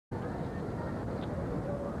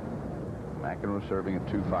McEnroe serving at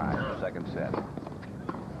 2-5, second set.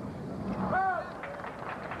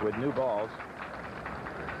 With new balls.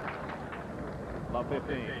 Love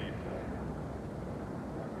 15.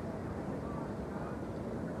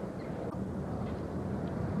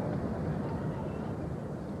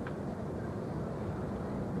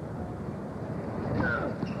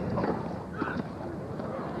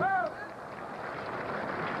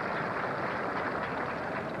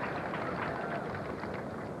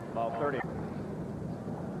 Ball 30.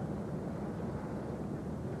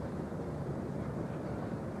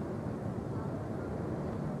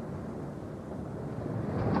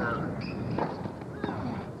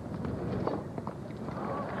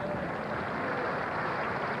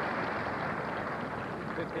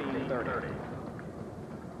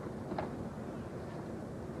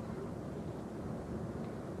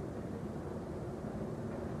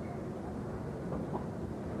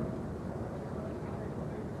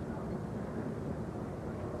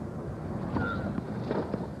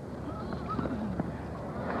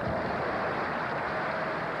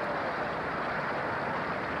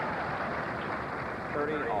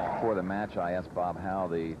 Before the match, I asked Bob Howe,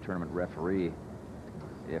 the tournament referee,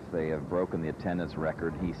 if they have broken the attendance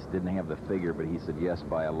record. He didn't have the figure, but he said yes,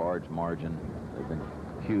 by a large margin. They've been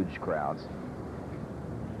huge crowds.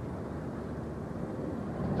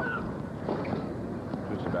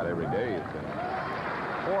 Just about every day it's been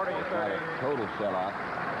 40-30. total sellout.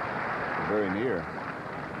 Very near.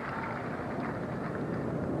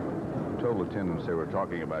 Total attendance, they were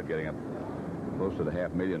talking about getting up close to the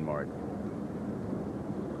 500,000 mark.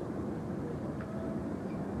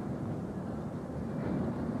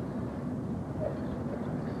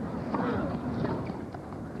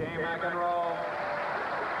 McEnroe.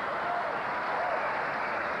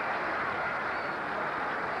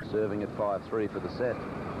 Serving at 5-3 for the set.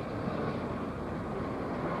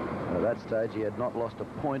 At that stage, he had not lost a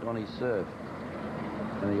point on his serve,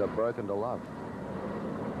 and he got broken to love.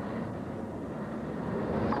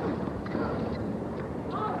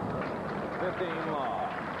 Long.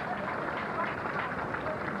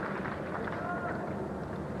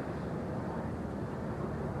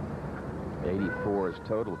 84. His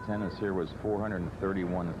total attendance here was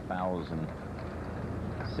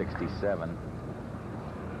 431,067.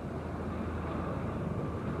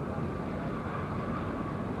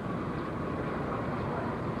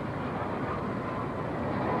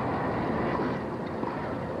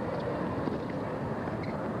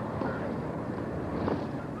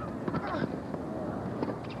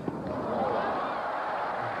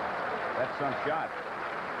 That's some shot.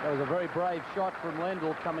 That was a very brave shot from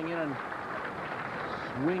Lendl, coming in and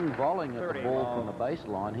swing volleying at the ball from the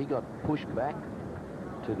baseline. He got pushed back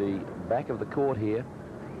to the back of the court here.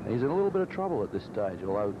 He's in a little bit of trouble at this stage,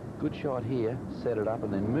 although good shot here, set it up,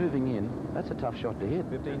 and then moving in. That's a tough shot to hit.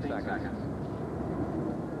 15 seconds.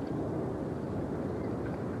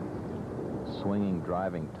 Swinging,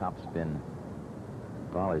 driving, topspin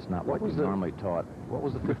volley's not what was normally taught. What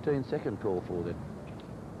was the 15-second call for then?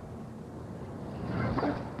 I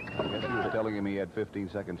guess he was telling him he had 15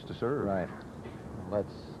 seconds to serve. Right.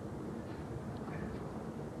 Let's.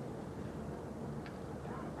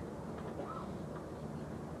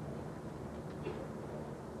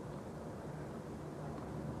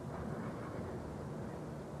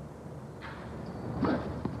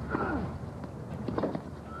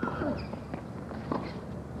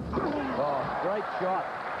 Oh, great shot.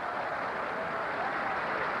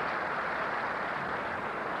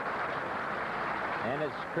 And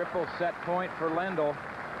it's triple set point for Lendl.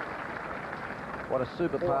 What a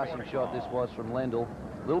super passing shot this was from Lendl.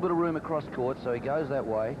 A little bit of room across court, so he goes that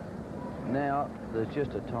way. Now, there's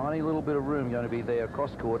just a tiny little bit of room going to be there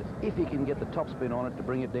across court if he can get the topspin on it to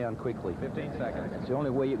bring it down quickly. 15 seconds. It's the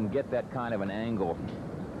only way you can get that kind of an angle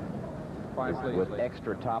with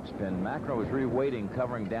extra topspin. McEnroe was really waiting,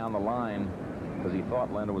 covering down the line, because he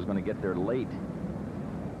thought Lendl was going to get there late.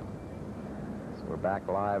 So we're back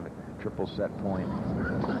live at triple set point.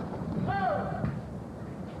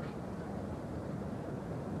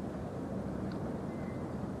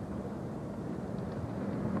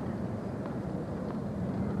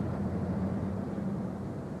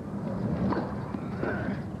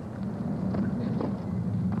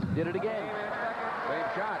 Did it again. Same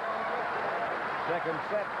shot. Second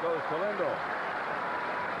set goes to Lendl.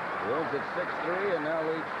 He owns it 6-3 and now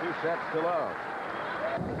leads 2 sets to love.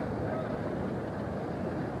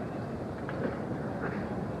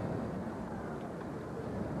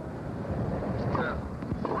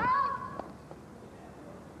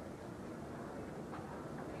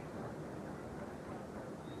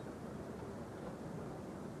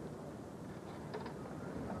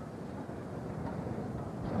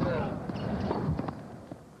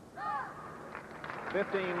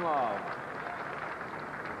 15 love.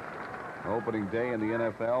 Opening day in the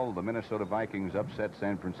NFL, the Minnesota Vikings upset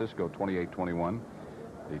San Francisco 28-21.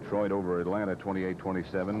 Detroit over Atlanta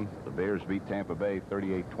 28-27. The Bears beat Tampa Bay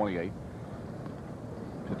 38-28.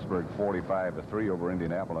 Pittsburgh 45-3 over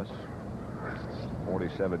Indianapolis.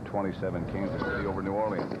 47-27 Kansas City over New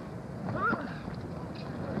Orleans.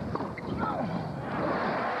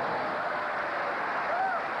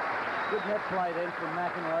 Good net play then from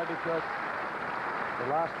McEnroe, because the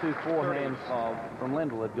last two forehands from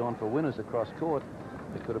Lendl had gone for winners across court.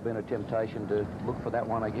 There could have been a temptation to look for that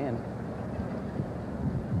one again.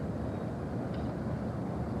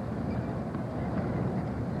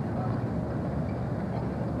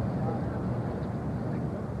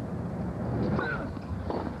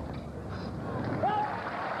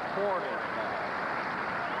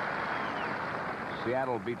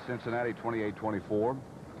 Seattle beat Cincinnati 28-24.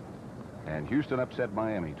 And Houston upset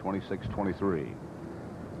Miami 26-23.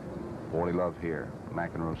 40 love here.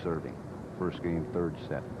 McEnroe serving. First game, third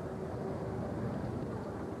set.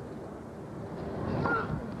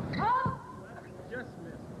 Just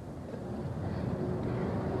missed.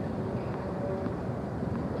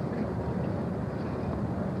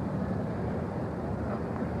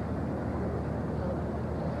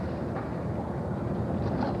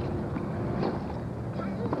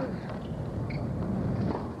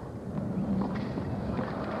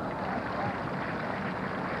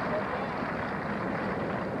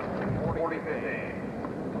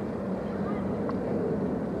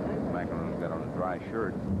 McEnroe's got on a dry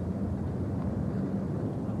shirt.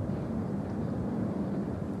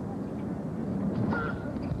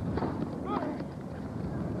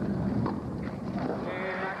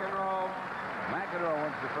 McEnroe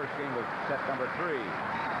wins the first game of set number 3.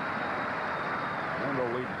 Lendl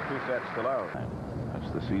leads 2 sets to love. That's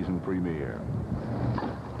the season premiere.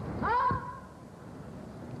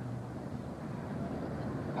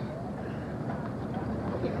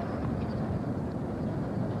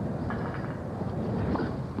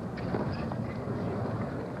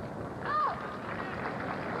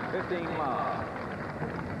 Love.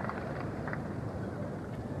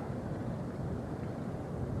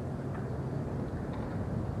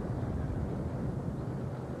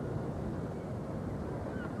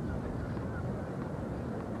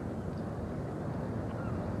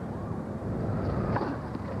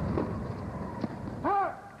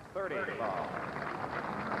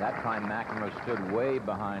 That time McEnroe stood way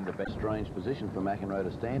behind the base. Strange position for McEnroe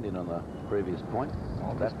to stand in on the previous point.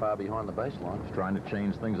 That far behind the baseline. He's trying to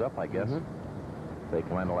change things up, I guess. Take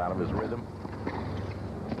Lendl out of his rhythm.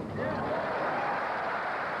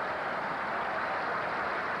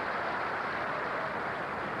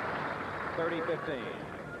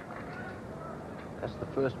 That's the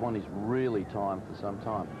first one he's really timed for some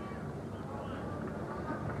time.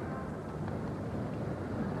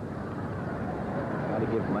 Got to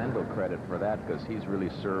give Lendl credit for that, because he's really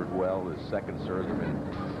served well. His second serves have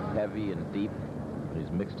been heavy and deep, but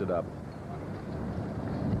he's mixed it up.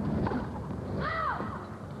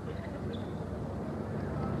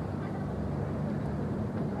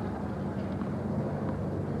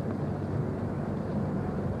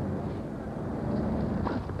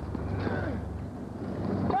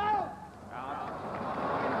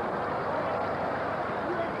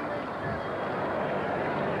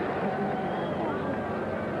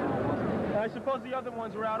 I suppose the other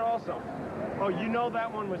ones were out also. Oh, you know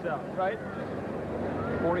that one was out, right?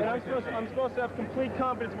 And I'm supposed to have complete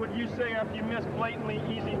confidence in what you say after you miss blatantly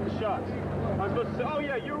easy shots. I'm supposed to say, oh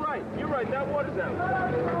yeah, you're right, that water's out.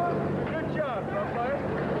 Good job, umpire.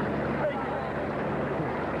 Thank you.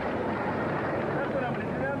 That's what I'm going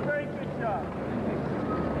to do. That's a very good job.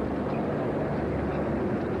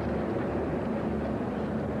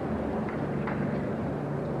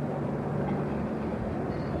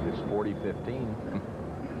 It's 40-15.